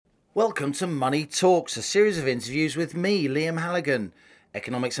Welcome to Money Talks, a series of interviews with me, Liam Halligan,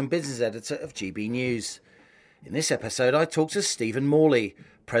 Economics and Business Editor of GB News. In this episode, I talk to Stephen Morley,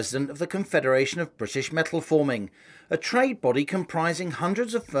 President of the Confederation of British Metal Forming, a trade body comprising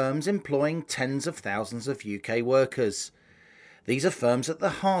hundreds of firms employing tens of thousands of UK workers. These are firms at the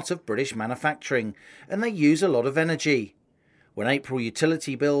heart of British manufacturing, and they use a lot of energy. When April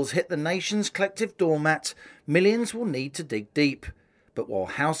utility bills hit the nation's collective doormat, millions will need to dig deep. But while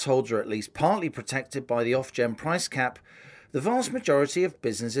households are at least partly protected by the Ofgem price cap, the vast majority of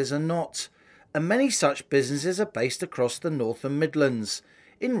businesses are not, and many such businesses are based across the North and Midlands,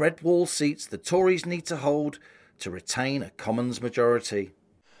 in red wall seats the Tories need to hold to retain a Commons majority.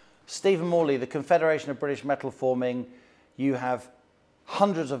 Stephen Morley, the Confederation of British Metal Forming, you have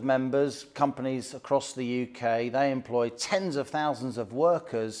hundreds of members, companies across the UK. They employ tens of thousands of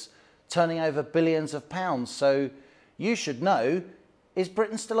workers, turning over billions of pounds. So you should know, is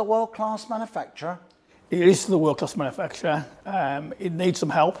Britain still a world-class manufacturer? It is still a world-class manufacturer. It needs some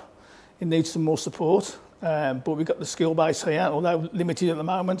help. It needs some more support. But we've got the skill base here, although limited at the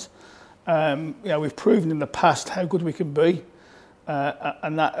moment. We've proven in the past how good we can be,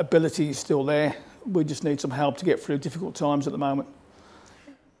 and that ability is still there. We just need some help to get through difficult times at the moment.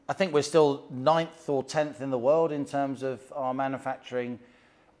 I think we're still 9th or 10th in the world in terms of our manufacturing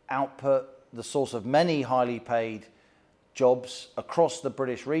output, the source of many highly paid jobs across the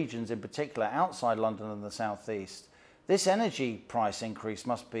British regions, in particular outside London and the South East. This energy price increase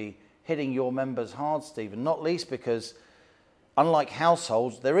must be hitting your members hard, Stephen, not least because, unlike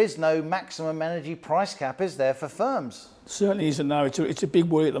households, there is no maximum energy price cap, is there, for firms? Certainly isn't, no. It's a big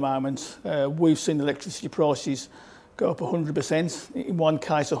worry at the moment. We've seen electricity prices go up 100%, in one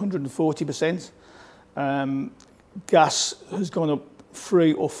case 140%. Gas has gone up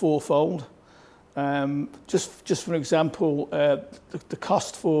 3- or 4-fold. Just for example, the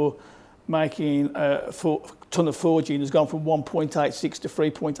cost for making a ton of forging has gone from 1.86 to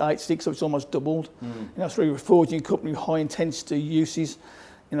 3.86, so it's almost doubled. Through a forging company with high intensity uses,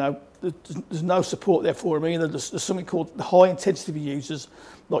 there's no support there for them either. There's something called the high intensity users,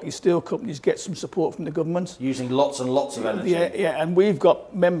 like your steel companies, get some support from the government. Using lots and lots of energy. Yeah, and we've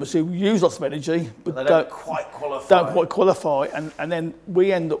got members who use lots of energy, but they don't quite qualify. And then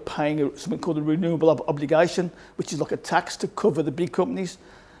we end up paying something called a renewable obligation, which is like a tax to cover the big companies.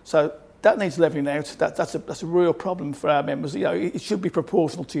 So that needs levelling out. That's a real problem for our members. It should be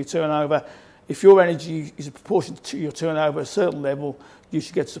proportional to your turnover. If your energy is a proportion to your turnover at a certain level, you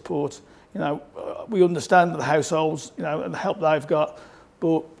should get support. We understand the households, and the help they've got,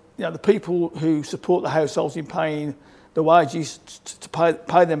 but the people who support the households in paying the wages to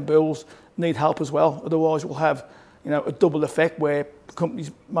pay them bills need help as well. Otherwise, we'll have a double effect where companies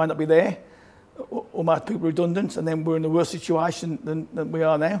might not be there or make people redundant, and then we're in a worse situation than we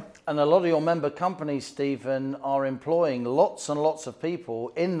are now. And a lot of your member companies, Stephen, are employing lots and lots of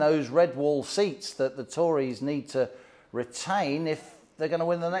people in those red wall seats that the Tories need to retain if they're going to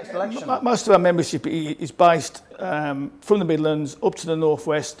win the next election. Most of our membership is based from the Midlands up to the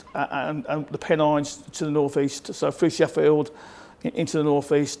northwest and the Pennines to the northeast, so through Sheffield into the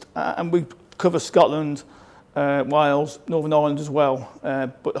northeast, and we cover Scotland, Wales, Northern Ireland as well,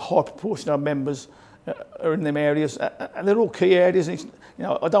 but a high proportion of our members are in them areas, and they're all key areas.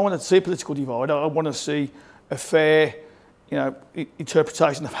 I don't want to see a political divide. I want to see a fair,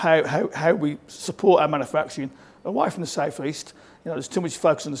 interpretation of how we support our manufacturing away from the South East. There's too much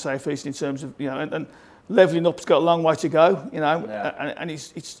focus on the South East in terms of, and levelling up's got a long way to go, and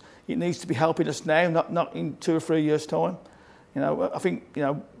it needs to be helping us now, not in 2 or 3 years' time. I think,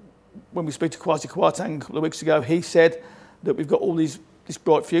 when we speak to Kwasi Kwarteng a couple of weeks ago, he said that we've got this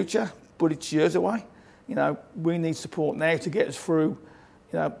bright future, but it's years away. We need support now to get us through,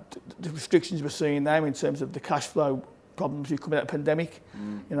 the restrictions we're seeing now in terms of the cash flow problems we've come out of the pandemic.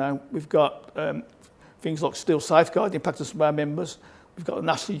 We've got things like Steel Safeguard impacting some of our members. We've got the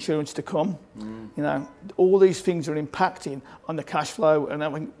national insurance to come. All these things are impacting on the cash flow, and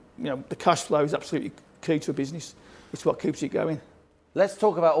I think, the cash flow is absolutely key to a business. It's what keeps it going. Let's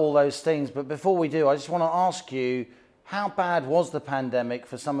talk about all those things, but before we do, I just want to ask you, how bad was the pandemic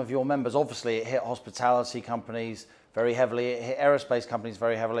for some of your members? Obviously, it hit hospitality companies very heavily, it hit aerospace companies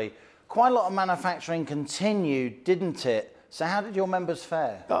very heavily. Quite a lot of manufacturing continued, didn't it? So how did your members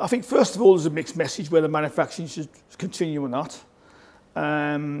fare? I think, first of all, there's a mixed message whether manufacturing should continue or not.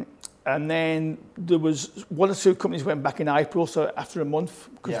 And then there was 1 or 2 companies went back in April, so after a month,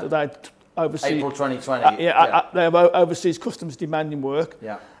 because they'd overseas. April 2020. They have overseas customers demanding work.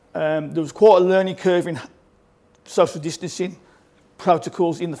 There was quite a learning curve in social distancing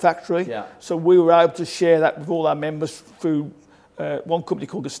protocols in the factory. So we were able to share that with all our members through one company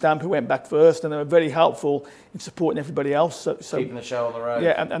called The Stamp who went back first, and they were very helpful in supporting everybody else. So keeping the show on the road.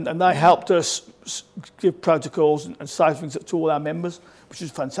 Yeah, and they helped us give protocols and say things to all our members, which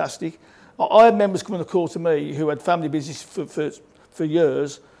is fantastic. I had members coming on the call to me who had family business for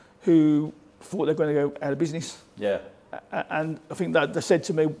years who thought they were going to go out of business. Yeah. And I think that they said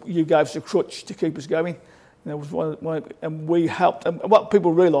to me, you gave us a crutch to keep us going. And, and we helped. And what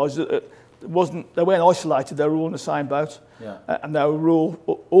people realised that they weren't isolated, they were all in the same boat. Yeah. And they were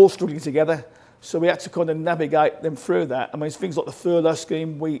all struggling together. So we had to kind of navigate them through that. I mean, it's things like the furlough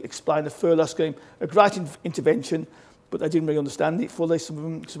scheme. We explained the furlough scheme, a great intervention, but they didn't really understand it fully, some of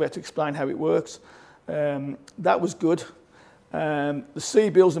them, so we had to explain how it works. That was good. The C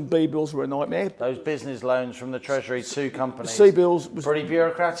bills and B bills were a nightmare. Those business loans from the Treasury to companies. The C bills was pretty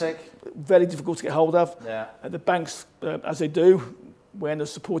bureaucratic. Very difficult to get hold of. Yeah. The banks, as they do, weren't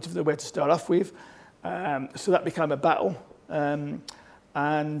as supportive as they were to start off with. So that became a battle.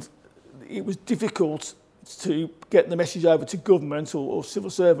 And it was difficult to get the message over to government or civil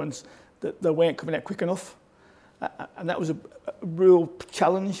servants that they weren't coming out quick enough. And that was a real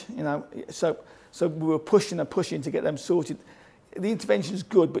challenge, you know. So we were pushing and pushing to get them sorted. The intervention is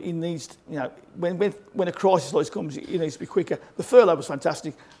good, but it needs, you know, when a crisis like this comes, it needs to be quicker. The furlough was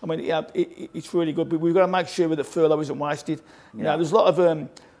fantastic. I mean, yeah, it's really good, but we've got to make sure that furlough isn't wasted. You know, there's a lot of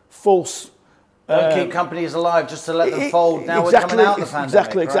false. Don't keep companies alive just to let them fold. Now we're coming out of the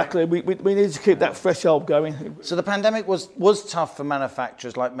pandemic. Exactly. We need to keep that threshold going. So the pandemic was tough for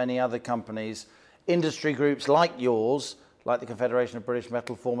manufacturers, like many other companies. Industry groups like yours, like the Confederation of British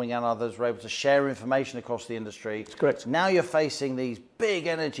Metal Forming and others, were able to share information across the industry. That's correct. Now you're facing these big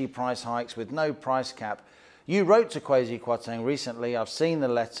energy price hikes with no price cap. You wrote to Kwasi Kwarteng recently, I've seen the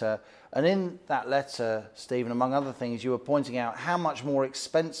letter, and in that letter, Stephen, among other things, you were pointing out how much more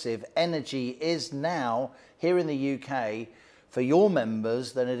expensive energy is now here in the UK for your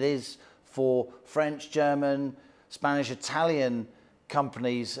members than it is for French, German, Spanish, Italian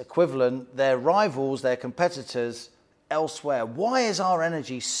companies equivalent, their rivals, their competitors elsewhere. Why is our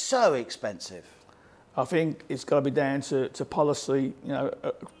energy so expensive? I think it's got to be down to policy, you know,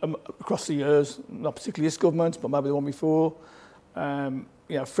 across the years, not particularly this government, but maybe the one before. You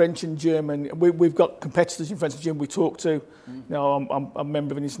know, French and German, we've got competitors in French and German we talk to. You know, I'm a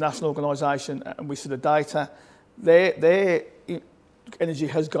member of an international organisation and we see the data. Their energy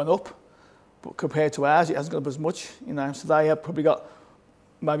has gone up, but compared to ours, it hasn't gone up as much. You know, so they have probably got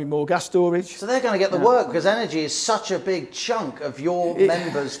maybe more gas storage. So they're going to get the work because energy is such a big chunk of your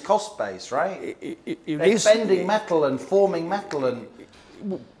members' cost base, right? They're bending metal and forming metal and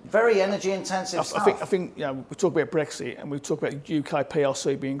very energy intensive stuff. I think you know, we talk about Brexit and we talk about UK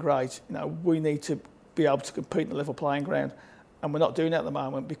PLC being great. You know, we need to be able to compete in a level playing ground, and we're not doing that at the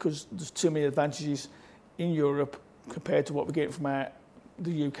moment because there's too many advantages in Europe compared to what we're getting from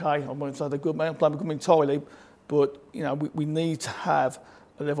the UK. I won't say the government, blame the government entirely, but you know, we need to have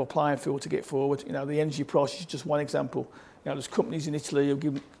a level playing field to get forward. You know, the energy price is just one example. You know, there's companies in Italy who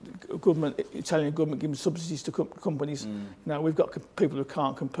give Italian government giving subsidies to companies. You know, we've got people who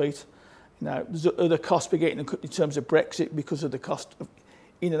can't compete. You know, there's other costs we're getting in terms of Brexit because of the cost of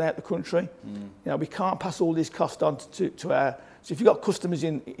in and out the country. You know, we can't pass all these costs on to our. So if you've got customers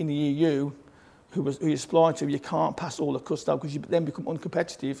in the EU who you're supplying to, you can't pass all the costs on because you then become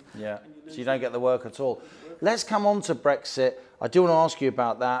uncompetitive. Yeah, so you don't get the work at all. Let's come on to Brexit. I do want to ask you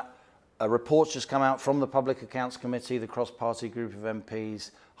about that. A report's just come out from the Public Accounts Committee, the cross-party group of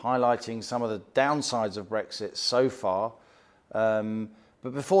MPs, highlighting some of the downsides of Brexit so far.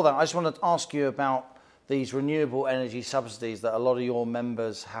 But before that, I just want to ask you about these renewable energy subsidies that a lot of your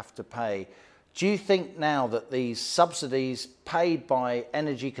members have to pay. Do you think now that these subsidies paid by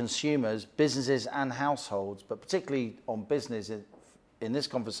energy consumers, businesses and households, but particularly on business in this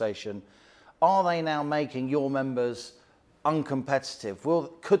conversation, are they now making your members uncompetitive?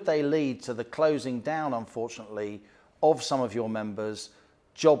 Could they lead to the closing down, unfortunately, of some of your members,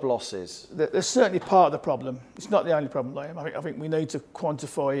 job losses? They're certainly part of the problem. It's not the only problem, Liam. I think we need to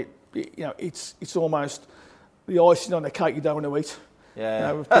quantify it. You know, it's almost the icing on the cake you don't want to eat.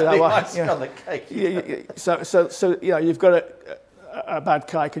 Yeah, you know, the icing on the cake. So you know, you've got a bad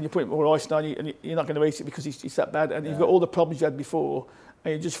cake and you put more icing on it and you're not going to eat it because it's that bad. And you've got all the problems you had before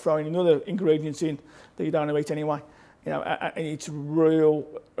and you're just throwing another ingredients in that you don't want to eat anyway. You know, and it's a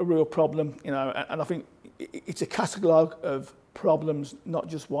real problem. You know, and I think it's a catalogue of problems, not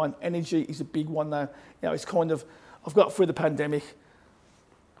just one. Energy is a big one now. You know, it's kind of, I've got through the pandemic,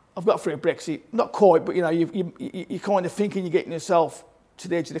 I've got through Brexit, not quite, but you know, you're kind of thinking you're getting yourself to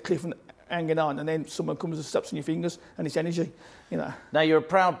the edge of the cliff and hanging on, and then someone comes and steps on your fingers, and it's energy. You know. Now you're a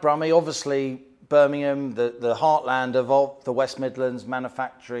proud Brummie, obviously Birmingham, the heartland of the West Midlands,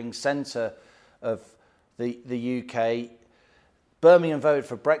 manufacturing centre of the UK. Birmingham voted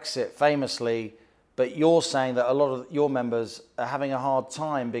for Brexit famously, but you're saying that a lot of your members are having a hard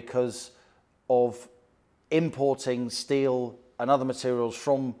time because of importing steel and other materials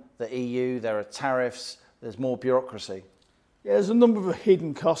from the EU. There are tariffs, there's more bureaucracy. Yeah, there's a number of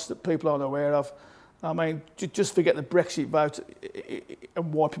hidden costs that people aren't aware of. I mean, just forget the Brexit vote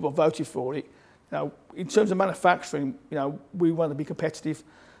and why people voted for it. You know, in terms of manufacturing, you know, we want to be competitive.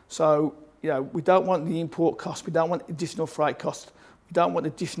 So, you know, we don't want the import costs, we don't want additional freight costs, we don't want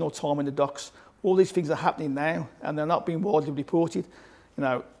additional time in the docks. All these things are happening now and they're not being widely reported. You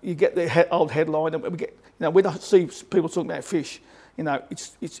know, you get the old headline and we get, you know, we don't see people talking about fish. You know,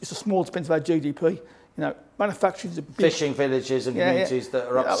 it's a small expense of our GDP. You know, manufacturing is a big... Fishing villages and communities that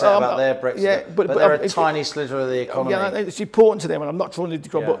are upset about their Brexit, but they're a tiny sliver of the economy. Yeah, it's important to them, and I'm not trying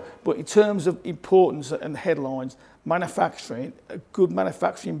to but in terms of importance and headlines, manufacturing, a good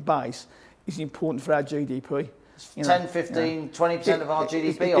manufacturing base is important for our GDP. You know, 10, 15, 20% of our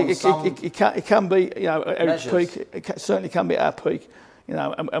GDP on some it can be, you know, at its measures. peak. It certainly can be at our peak. You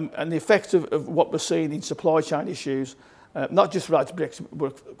know, and the effect of what we're seeing in supply chain issues, not just related to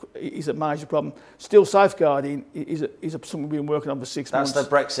Brexit, is a major problem. Still safeguarding is something we've been working on for 6 months. That's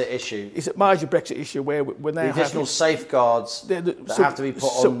the Brexit issue. It's a major Brexit issue where we're now the additional safeguards that have to be put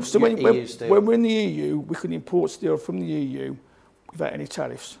on EU steel. When we're in the EU, we can import steel from the EU without any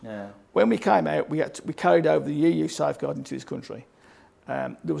tariffs. Yeah. When we came out, we carried over the EU safeguard into this country.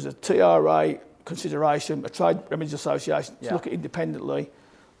 There was a TRA consideration, a Trade Remedies Association to look at independently,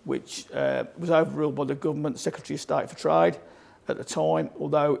 which was overruled by the government Secretary of State for Trade at the time,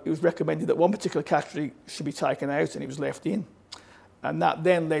 although it was recommended that one particular category should be taken out and it was left in. And that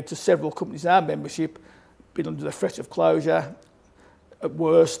then led to several companies in our membership being under the threat of closure, at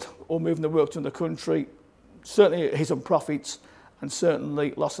worst, or moving the work to another country, certainly a hit on profits and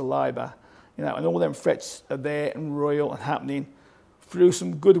certainly loss of labour. You know, and all them threats are there and real and happening. Through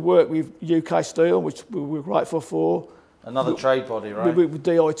some good work with UK Steel, which we're grateful for. Another trade body, right? With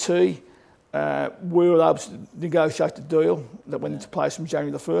DIT, we were able to negotiate a deal that went into place from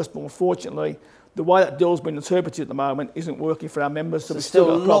January the 1st, but unfortunately, the way that deal's been interpreted at the moment isn't working for our members. So there's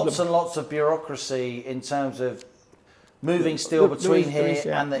still lots and lots of bureaucracy in terms of moving steel between here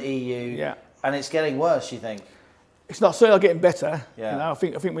and the EU, and it's getting worse, you think? It's not certainly getting better. Yeah. You know, I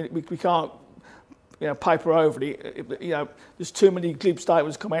think we can't, you know, paper over it. You know, there's too many glib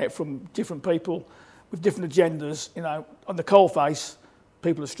statements come out from different people with different agendas. You know, on the coalface,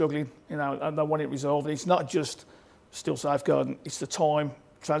 people are struggling. You know, and they want it resolved. And it's not just steel safeguarding; it's the time,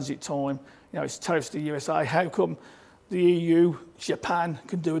 transit time. You know, it's tariffs to the USA. How come the EU, Japan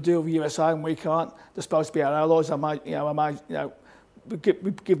can do a deal with the USA and we can't? They're supposed to be our allies. We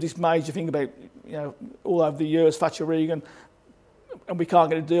give this major thing about, you know, all over the years, Thatcher, Reagan, and we can't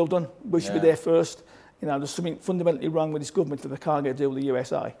get a deal done. We should be there first. You know, there's something fundamentally wrong with this government that they can't get a deal with the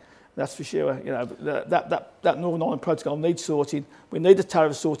USA. That's for sure. You know, that Northern Ireland Protocol needs sorting. We need the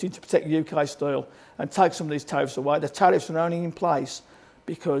tariffs sorted to protect UK steel and take some of these tariffs away. The tariffs are only in place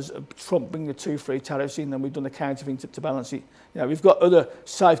because of Trump bringing the 2-3 tariffs in, and we've done the counter thing to balance it. You know, we've got other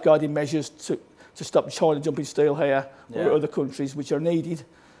safeguarding measures to stop China dumping steel here or other countries which are needed,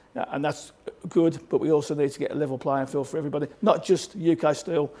 and that's good. But we also need to get a level playing field for everybody, not just UK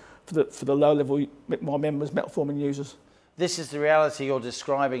steel, for the low level, my members, metal forming users. This is the reality you're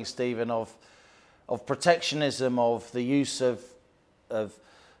describing, Stephen, of protectionism, of the use of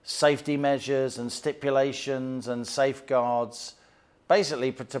safety measures and stipulations and safeguards,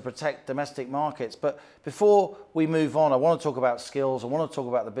 basically to protect domestic markets. But before we move on, I want to talk about skills, I want to talk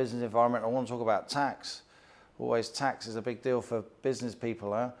about the business environment, I want to talk about tax. Always tax is a big deal for business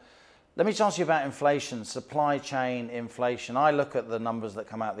people, huh? Let me just ask you about inflation, supply chain inflation. I look at the numbers that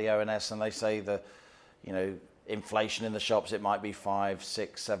come out of the ONS and they say inflation in the shops, it might be 5,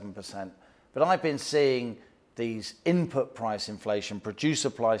 6, 7%. But I've been seeing these input price inflation, producer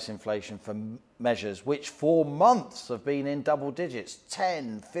price inflation for measures, which for months have been in double digits,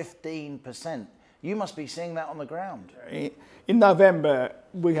 10, 15%. You must be seeing that on the ground. In November,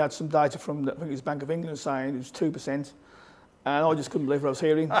 we had some data from, I think it was Bank of England, saying it was 2%. And I just couldn't believe what I was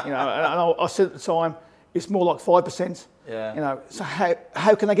hearing. You know, and I said at the time, it's more like 5%. Yeah. You know, so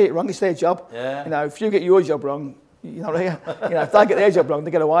how can they get it wrong? It's their job. Yeah. You know, if you get your job wrong, you know, if they get their job wrong,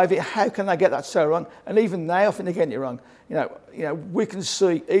 they get away with it. How can they get that so wrong? And even now, I think they're getting it wrong. You know, we can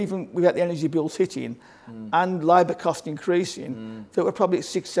see even without the energy bills hitting and labour cost increasing, that we're probably at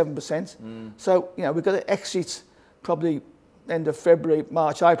 6-7%. So you know, we've got to exit probably end of February,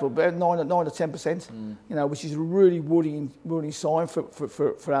 March, April, about 9 or 10%, you know, which is a really worrying sign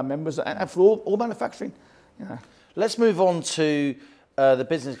for our members and for all manufacturing. You know. Let's move on to the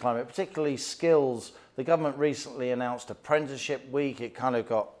business climate, particularly skills. The government recently announced Apprenticeship Week. It kind of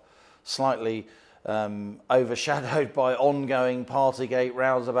got slightly overshadowed by ongoing Partygate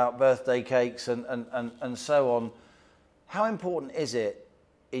rows about birthday cakes and so on. How important is it,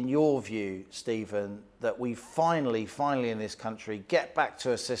 in your view, Stephen, that we finally in this country get back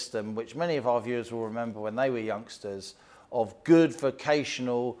to a system which many of our viewers will remember when they were youngsters, of good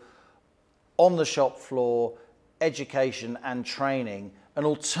vocational, on the shop floor, education and training, an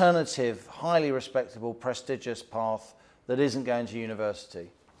alternative, highly respectable, prestigious path that isn't going to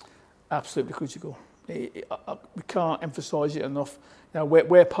university? Absolutely critical. We can't emphasise it enough. Now,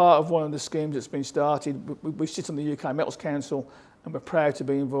 we're part of one of the schemes that's been started. We sit on the UK Metals Council, and we're proud to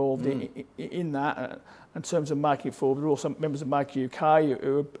be involved in that in terms of making it forward. We're also members of Make UK,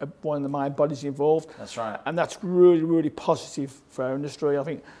 who are one of the main bodies involved. That's right. And that's really positive for our industry. I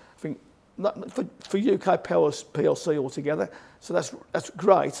think not for UK PLC altogether. So that's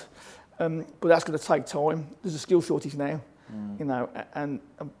great, but that's going to take time. There's a skill shortage now, you know, and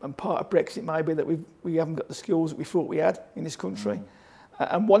part of Brexit may be that we haven't got the skills that we thought we had in this country.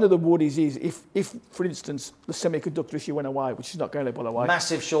 And one of the worries is if, for instance, the semiconductor issue went away, which is not going to, by the way.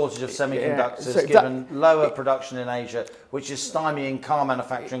 Massive shortage of semiconductors, given lower production in Asia, which is stymieing car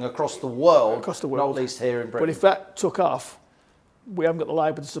manufacturing across the world, not least here in Britain. But if that took off, we haven't got the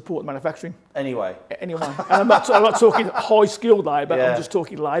labour to support manufacturing. Anyway. And I'm not talking high-skilled labour, I'm just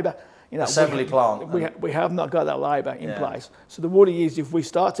talking labour. You know, assembly plant. We have not got that labour in place. So the worry is if we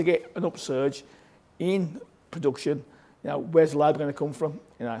start to get an upsurge in production, you know, where's the labour going to come from?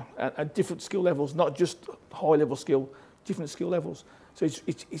 You know, at different skill levels, not just high-level skill, different skill levels. So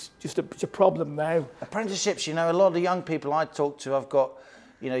it's just a problem now. Apprenticeships, you know, a lot of the young people I talk to, I've got,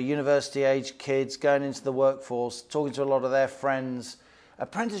 you know, university-age kids going into the workforce, talking to a lot of their friends.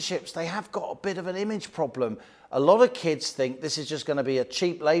 Apprenticeships, they have got a bit of an image problem. A lot of kids think this is just going to be a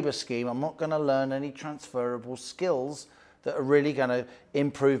cheap labour scheme. I'm not going to learn any transferable skills that are really going to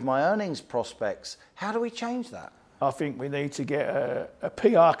improve my earnings prospects. How do we change that? I think we need to get a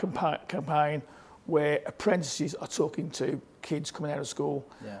PR campaign where apprentices are talking to kids coming out of school.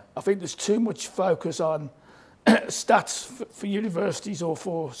 Yeah. I think there's too much focus on stats for universities or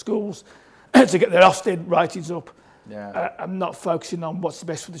for schools to get their Ofsted ratings up. Yeah. I'm not focusing on what's the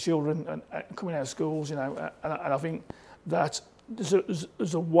best for the children and coming out of schools, you know. And I think that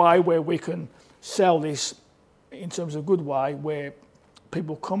there's a way where we can sell this in terms of a good way, where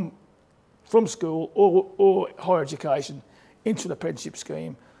people come from school or higher education into an apprenticeship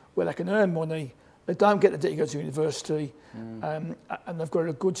scheme where they can earn money, they don't get the debt to go to university, and they've got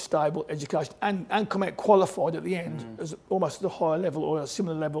a good, stable education and come out qualified at the end as almost at a higher level or a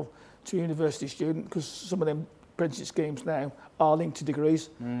similar level to a university student, because some of them apprenticeship schemes now are linked to degrees.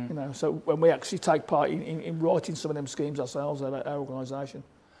 You know, so when we actually take part in writing some of them schemes ourselves at our organisation.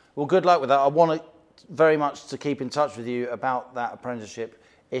 Well, good luck with that. I want very much to keep in touch with you about that apprenticeship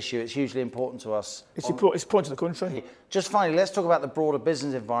issue. It's hugely important to us. It's important to the country. Just finally, let's talk about the broader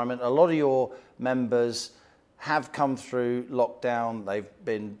business environment. A lot of your members have come through lockdown. They've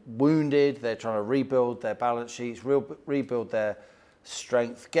been wounded. They're trying to rebuild their balance sheets, rebuild their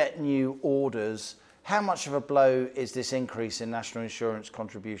strength, get new orders. How much of a blow is this increase in national insurance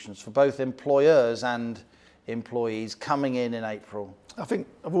contributions for both employers and employees coming in April? I think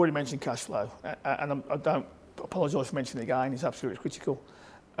I've already mentioned cash flow, and I don't apologise for mentioning it again. It's absolutely critical.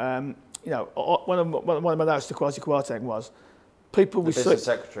 You know, one of my notes to Kwasi Kwarteng was people with business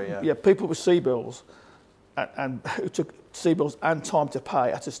secretary, people with CBILS and who took CBILS and time to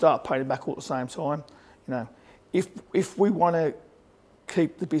pay had to start paying them back all at the same time. You know, if we want to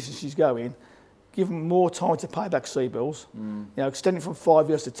keep the businesses going, give them more time to pay back CBILS. You know, extending from 5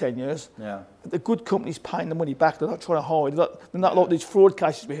 years to 10 years. Yeah. The good companies paying the money back. They're not trying to hide. They're not like these fraud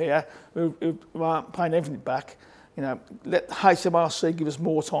cases we hear who aren't paying everything back. You know, let HMRC give us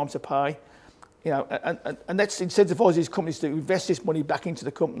more time to pay. You know, and let's incentivise these companies to invest this money back into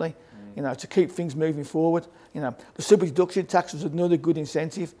the company. You know, to keep things moving forward. You know, the super deduction tax was another good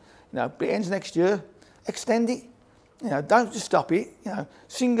incentive. You know, but it ends next year. Extend it. You know, don't just stop it. You know,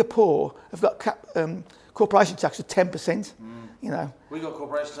 Singapore have got corporation tax of 10%. You know, we got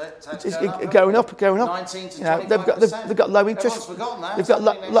corporation tax going up. 19 to 25%. They've got low interest. Everyone's forgotten that. They've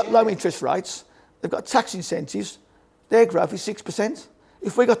got low interest rates. They've got tax incentives. Their growth is 6%.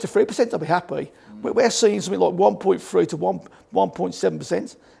 If we got to 3%, I'll be happy. We're seeing something like 1.3 to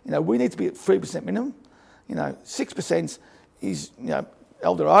 1.7%. You know, we need to be at 3% minimum. You know, 6% is, you know,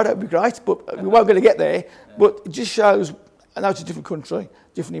 El Dorado would be great, but we won't be able to get there. But it just shows I know it's a different country,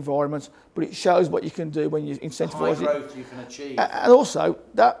 different environment, but it shows what you can do when you incentivise it. High growth you can achieve. And also,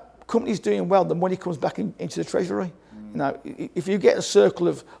 that company's doing well, the money comes back into the treasury. You know, if you get a circle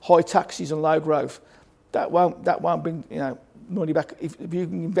of high taxes and low growth, that won't bring money back. If you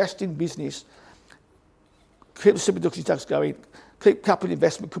can invest in business, keep the super-deduction tax going, keep capital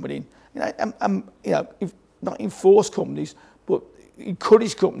investment coming in, if not enforce companies, but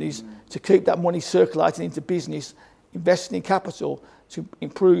encourage companies to keep that money circulating into business, investing in capital to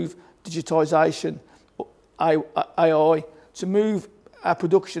improve digitisation, AI, to move our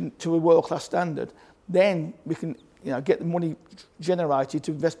production to a world-class standard, then we can get the money generated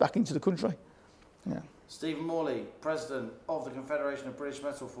to invest back into the country. Yeah. Stephen Morley, President of the Confederation of British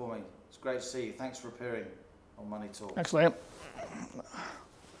Metal Forming. It's great to see you. Thanks for appearing on Money Talk. Thanks, Liam.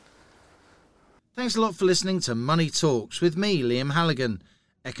 Thanks a lot for listening to Money Talks with me, Liam Halligan,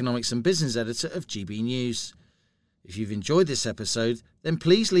 Economics and Business Editor of GB News. If you've enjoyed this episode, then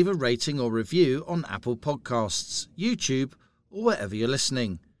please leave a rating or review on Apple Podcasts, YouTube, or wherever you're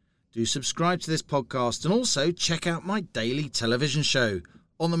listening. Do subscribe to this podcast and also check out my daily television show,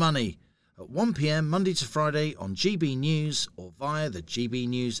 On the Money, at 1 p.m. Monday to Friday on GB News or via the GB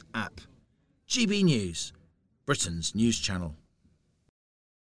News app. GB News, Britain's news channel.